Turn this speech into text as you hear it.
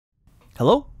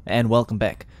Hello and welcome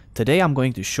back. Today I'm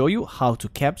going to show you how to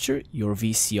capture your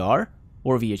VCR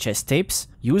or VHS tapes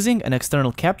using an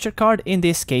external capture card, in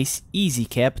this case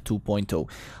EasyCap 2.0.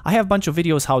 I have a bunch of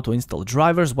videos how to install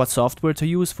drivers, what software to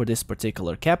use for this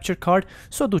particular capture card,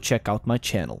 so do check out my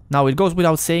channel. Now it goes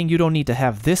without saying you don't need to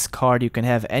have this card, you can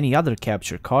have any other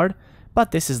capture card,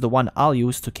 but this is the one I'll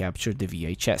use to capture the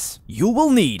VHS. You will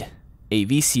need a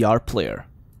VCR player,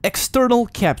 external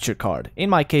capture card, in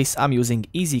my case I'm using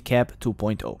EasyCap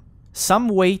 2.0. Some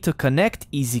way to connect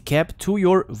EasyCap to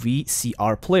your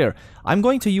VCR player. I'm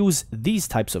going to use these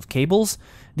types of cables.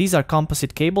 These are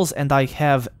composite cables and I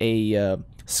have a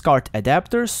SCART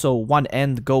adapter, so one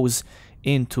end goes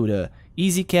into the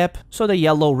EasyCap, so the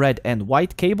yellow, red and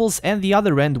white cables, and the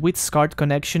other end with SCART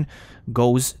connection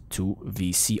goes to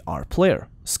VCR player.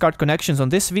 SCART connections on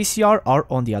this VCR are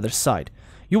on the other side.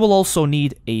 You will also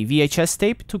need a VHS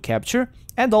tape to capture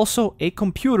and also a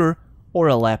computer or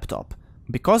a laptop,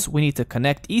 because we need to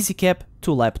connect EasyCap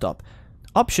to laptop.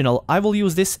 Optional, I will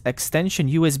use this extension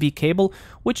USB cable,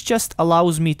 which just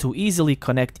allows me to easily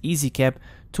connect EasyCap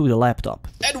to the laptop.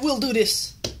 And we'll do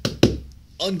this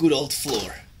on good old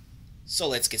floor. So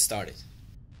let's get started.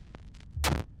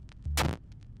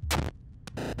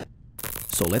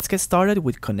 So let's get started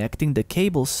with connecting the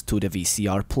cables to the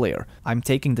VCR player. I'm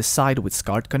taking the side with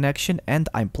SCART connection and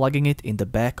I'm plugging it in the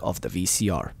back of the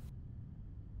VCR.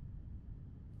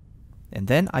 And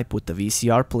then I put the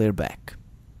VCR player back.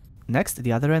 Next,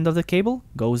 the other end of the cable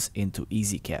goes into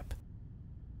EasyCap.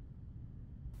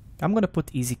 I'm gonna put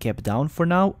EasyCap down for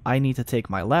now. I need to take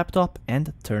my laptop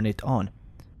and turn it on.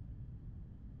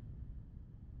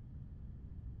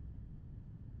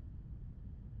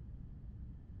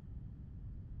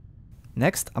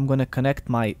 Next, I'm gonna connect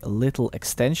my little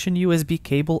extension USB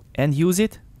cable and use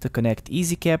it to connect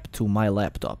EasyCap to my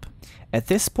laptop. At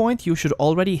this point, you should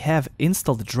already have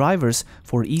installed drivers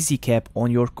for EasyCap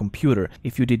on your computer.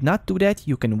 If you did not do that,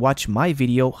 you can watch my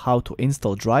video how to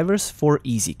install drivers for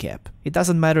EasyCap. It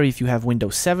doesn't matter if you have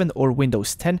Windows 7 or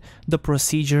Windows 10, the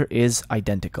procedure is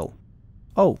identical.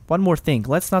 Oh, one more thing,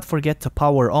 let's not forget to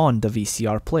power on the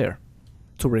VCR player.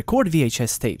 To record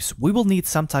VHS tapes, we will need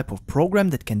some type of program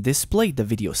that can display the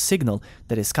video signal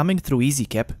that is coming through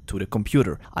EasyCap to the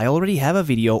computer. I already have a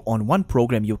video on one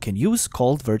program you can use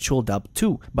called Virtual Dub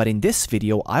 2, but in this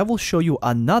video I will show you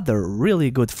another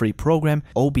really good free program,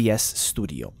 OBS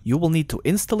Studio. You will need to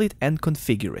install it and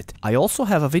configure it. I also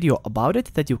have a video about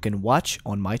it that you can watch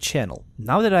on my channel.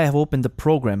 Now that I have opened the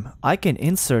program, I can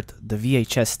insert the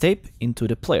VHS tape into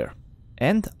the player,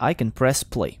 and I can press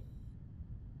play.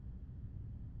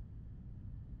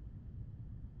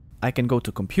 I can go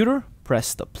to computer,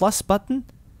 press the plus button,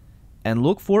 and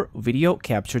look for video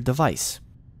capture device.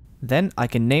 Then I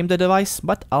can name the device,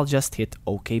 but I'll just hit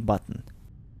OK button.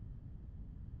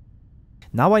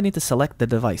 Now I need to select the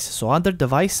device, so under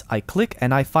device I click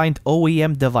and I find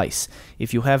OEM device.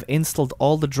 If you have installed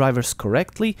all the drivers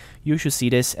correctly, you should see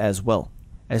this as well.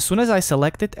 As soon as I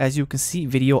select it, as you can see,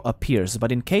 video appears,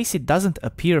 but in case it doesn't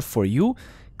appear for you,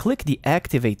 click the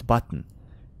activate button.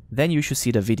 Then you should see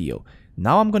the video.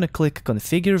 Now I'm gonna click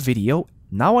configure video.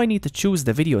 Now I need to choose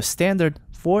the video standard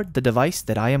for the device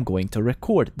that I am going to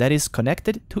record, that is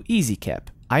connected to EasyCap.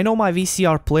 I know my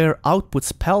VCR player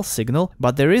outputs PAL signal,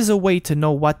 but there is a way to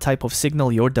know what type of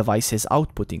signal your device is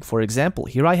outputting. For example,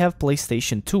 here I have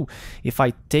PlayStation 2. If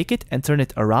I take it and turn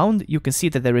it around, you can see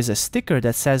that there is a sticker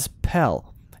that says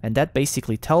PAL. And that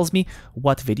basically tells me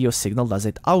what video signal does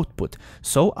it output.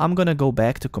 So I'm gonna go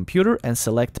back to computer and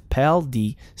select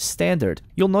PAL-D standard.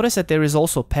 You'll notice that there is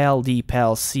also PAL-D,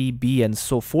 PAL-C, B and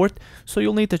so forth, so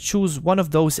you'll need to choose one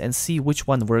of those and see which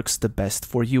one works the best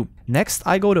for you. Next,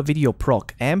 I go to Video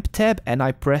Proc Amp tab and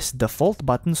I press Default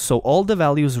button, so all the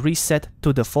values reset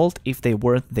to default if they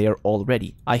weren't there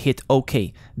already. I hit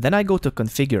OK. Then I go to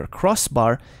Configure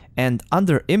Crossbar and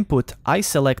under Input I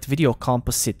select Video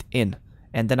Composite In.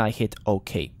 And then I hit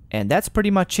OK. And that's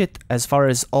pretty much it as far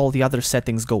as all the other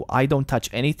settings go. I don't touch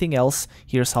anything else.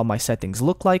 Here's how my settings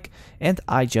look like, and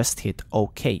I just hit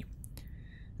OK.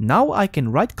 Now I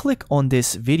can right click on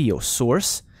this video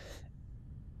source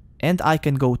and I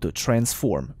can go to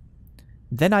transform.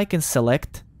 Then I can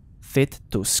select fit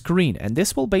to screen, and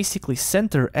this will basically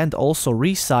center and also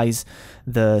resize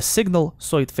the signal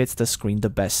so it fits the screen the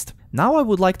best. Now I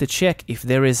would like to check if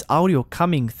there is audio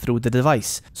coming through the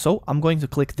device, so I'm going to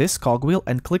click this cogwheel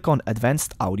and click on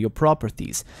Advanced Audio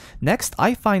Properties. Next,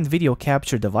 I find Video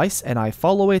Capture Device and I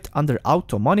follow it under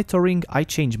Auto Monitoring. I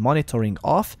change Monitoring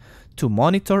off to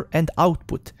Monitor and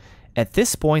Output. At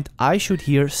this point, I should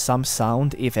hear some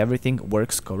sound if everything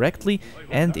works correctly,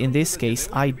 and in this case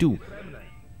I do.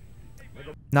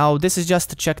 Now this is just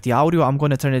to check the audio. I'm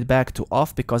going to turn it back to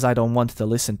off because I don't want to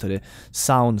listen to the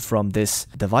sound from this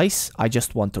device. I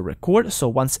just want to record. So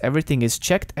once everything is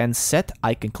checked and set,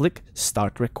 I can click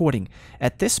start recording.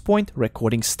 At this point,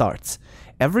 recording starts.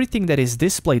 Everything that is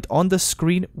displayed on the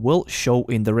screen will show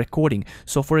in the recording.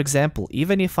 So for example,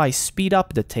 even if I speed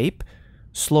up the tape,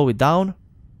 slow it down,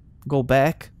 go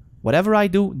back, whatever I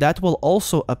do, that will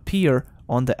also appear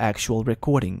on the actual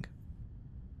recording.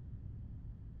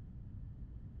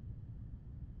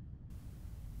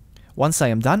 Once I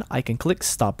am done, I can click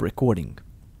stop recording.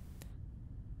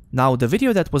 Now the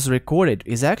video that was recorded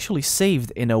is actually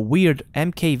saved in a weird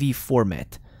MKV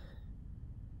format.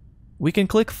 We can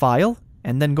click File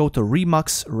and then go to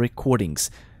Remux Recordings.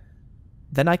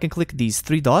 Then I can click these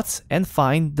three dots and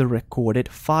find the recorded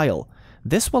file.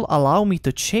 This will allow me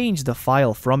to change the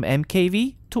file from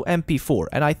MKV to MP4,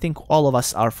 and I think all of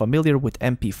us are familiar with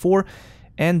MP4,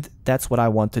 and that's what I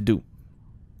want to do.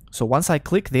 So once I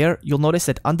click there, you'll notice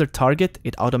that under target,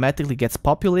 it automatically gets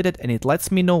populated and it lets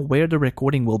me know where the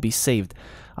recording will be saved.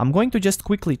 I'm going to just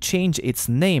quickly change its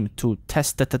name to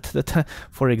test,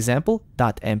 for example,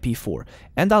 .mp4,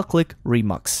 and I'll click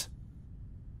Remux.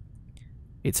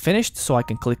 It's finished, so I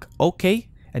can click OK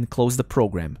and close the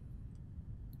program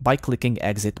by clicking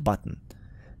Exit button.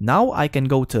 Now I can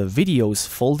go to Videos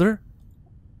folder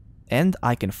and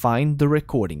I can find the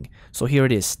recording. So here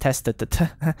it is,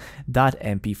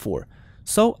 test.mp4.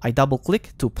 So I double click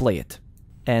to play it.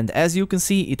 And as you can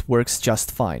see, it works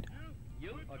just fine.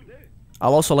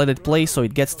 I'll also let it play so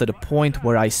it gets to the point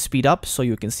where I speed up so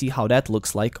you can see how that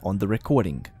looks like on the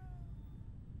recording.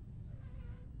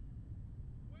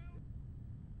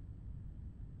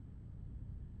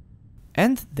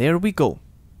 And there we go.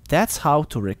 That's how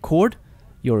to record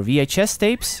your VHS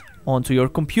tapes onto your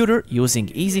computer using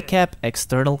EasyCap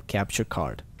external capture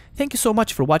card. Thank you so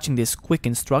much for watching this quick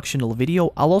instructional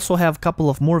video. I'll also have a couple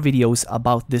of more videos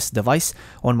about this device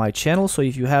on my channel, so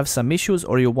if you have some issues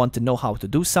or you want to know how to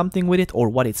do something with it or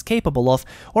what it's capable of,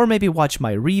 or maybe watch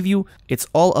my review, it's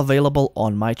all available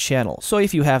on my channel. So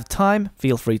if you have time,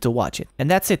 feel free to watch it. And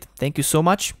that's it. Thank you so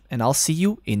much, and I'll see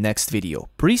you in next video.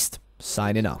 Priest,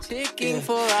 signing out.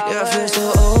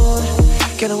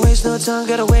 Can't waste no time,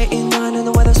 gotta wait in line and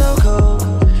the weather's so cold.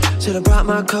 Should've brought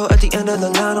my coat at the end of the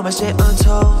line on my shit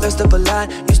untold. Messed up a lot,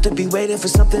 used to be waiting for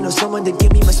something or someone to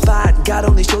give me my spot. God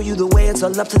only show you the way, it's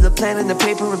all up to the plan and the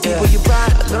paper and people you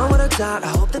brought. I learned what I taught, I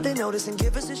hope that they notice and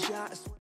give us a shot.